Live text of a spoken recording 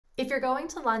If you're going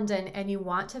to London and you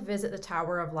want to visit the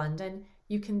Tower of London,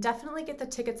 you can definitely get the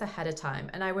tickets ahead of time,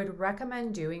 and I would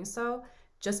recommend doing so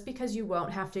just because you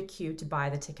won't have to queue to buy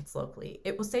the tickets locally.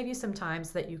 It will save you some time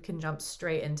so that you can jump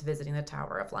straight into visiting the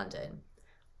Tower of London.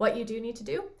 What you do need to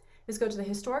do is go to the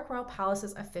Historic Royal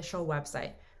Palace's official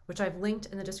website, which I've linked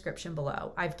in the description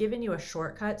below. I've given you a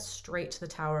shortcut straight to the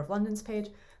Tower of London's page.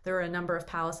 There are a number of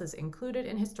palaces included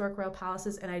in Historic Royal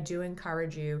Palaces, and I do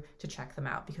encourage you to check them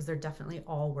out because they're definitely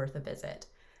all worth a visit.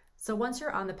 So once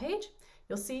you're on the page,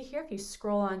 you'll see here, if you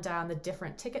scroll on down the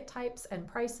different ticket types and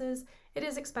prices, it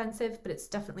is expensive, but it's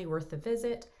definitely worth the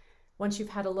visit. Once you've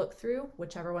had a look through,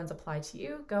 whichever ones apply to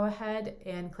you, go ahead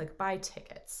and click Buy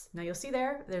Tickets. Now you'll see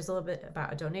there's a little bit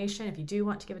about a donation. If you do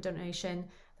want to give a donation,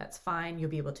 that's fine.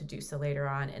 You'll be able to do so later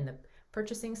on in the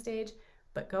purchasing stage,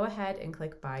 but go ahead and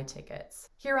click Buy Tickets.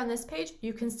 Here on this page,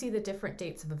 you can see the different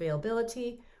dates of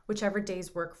availability. Whichever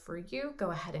days work for you,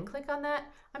 go ahead and click on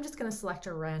that. I'm just going to select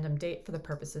a random date for the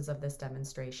purposes of this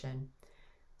demonstration.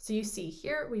 So you see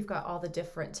here, we've got all the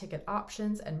different ticket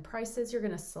options and prices. You're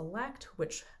going to select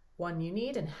which one you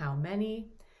need and how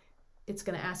many. It's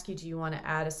going to ask you, do you want to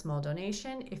add a small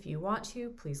donation? If you want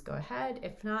to, please go ahead.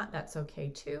 If not, that's okay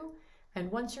too.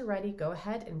 And once you're ready, go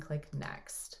ahead and click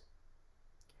Next.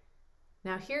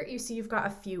 Now here you see you've got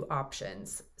a few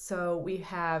options. So we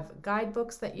have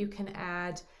guidebooks that you can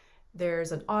add.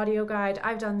 There's an audio guide.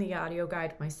 I've done the audio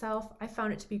guide myself. I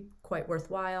found it to be quite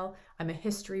worthwhile. I'm a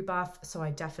history buff, so I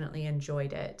definitely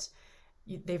enjoyed it.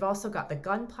 They've also got the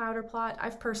gunpowder plot.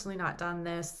 I've personally not done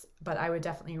this, but I would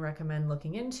definitely recommend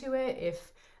looking into it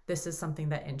if this is something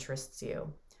that interests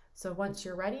you. So once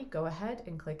you're ready, go ahead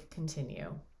and click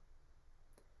Continue.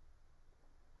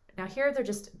 Now here they're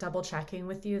just double checking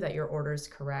with you that your order is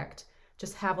correct.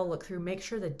 Just have a look through, make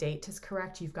sure the date is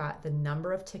correct. You've got the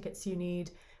number of tickets you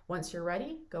need. Once you're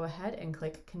ready, go ahead and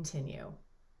click Continue.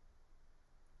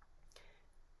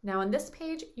 Now on this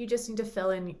page, you just need to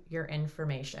fill in your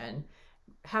information.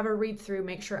 Have a read through,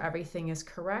 make sure everything is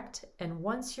correct. And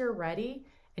once you're ready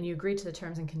and you agree to the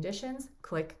terms and conditions,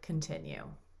 click Continue.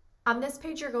 On this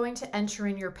page, you're going to enter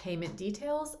in your payment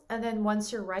details, and then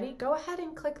once you're ready, go ahead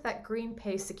and click that green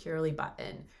Pay Securely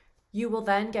button. You will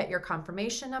then get your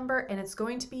confirmation number, and it's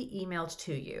going to be emailed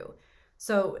to you.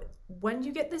 So when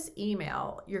you get this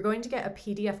email, you're going to get a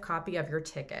PDF copy of your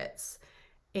tickets,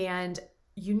 and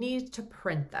you need to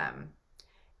print them.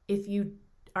 If you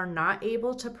are not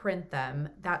able to print them,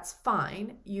 that's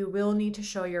fine. You will need to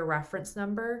show your reference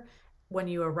number when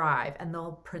you arrive, and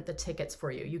they'll print the tickets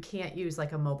for you. You can't use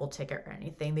like a mobile ticket or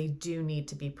anything. They do need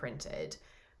to be printed.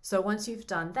 So once you've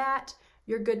done that,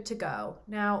 you're good to go.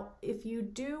 Now, if you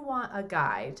do want a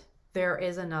guide, there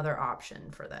is another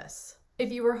option for this.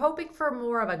 If you were hoping for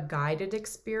more of a guided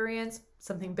experience,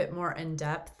 something a bit more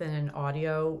in-depth than an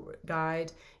audio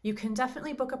guide, you can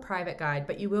definitely book a private guide,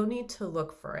 but you will need to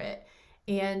look for it.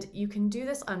 And you can do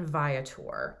this on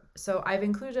Viator. So I've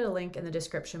included a link in the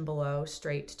description below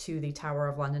straight to the Tower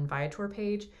of London Viator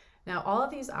page. Now, all of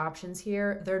these options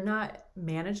here, they're not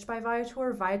managed by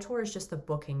Viator. Viator is just the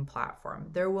booking platform.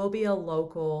 There will be a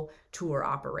local tour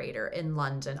operator in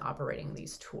London operating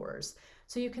these tours.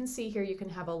 So you can see here, you can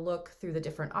have a look through the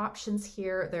different options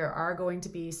here. There are going to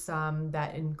be some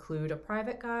that include a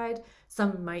private guide.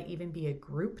 Some might even be a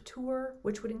group tour,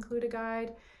 which would include a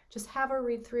guide. Just have a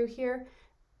read through here,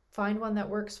 find one that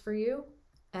works for you,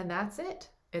 and that's it.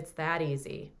 It's that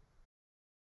easy.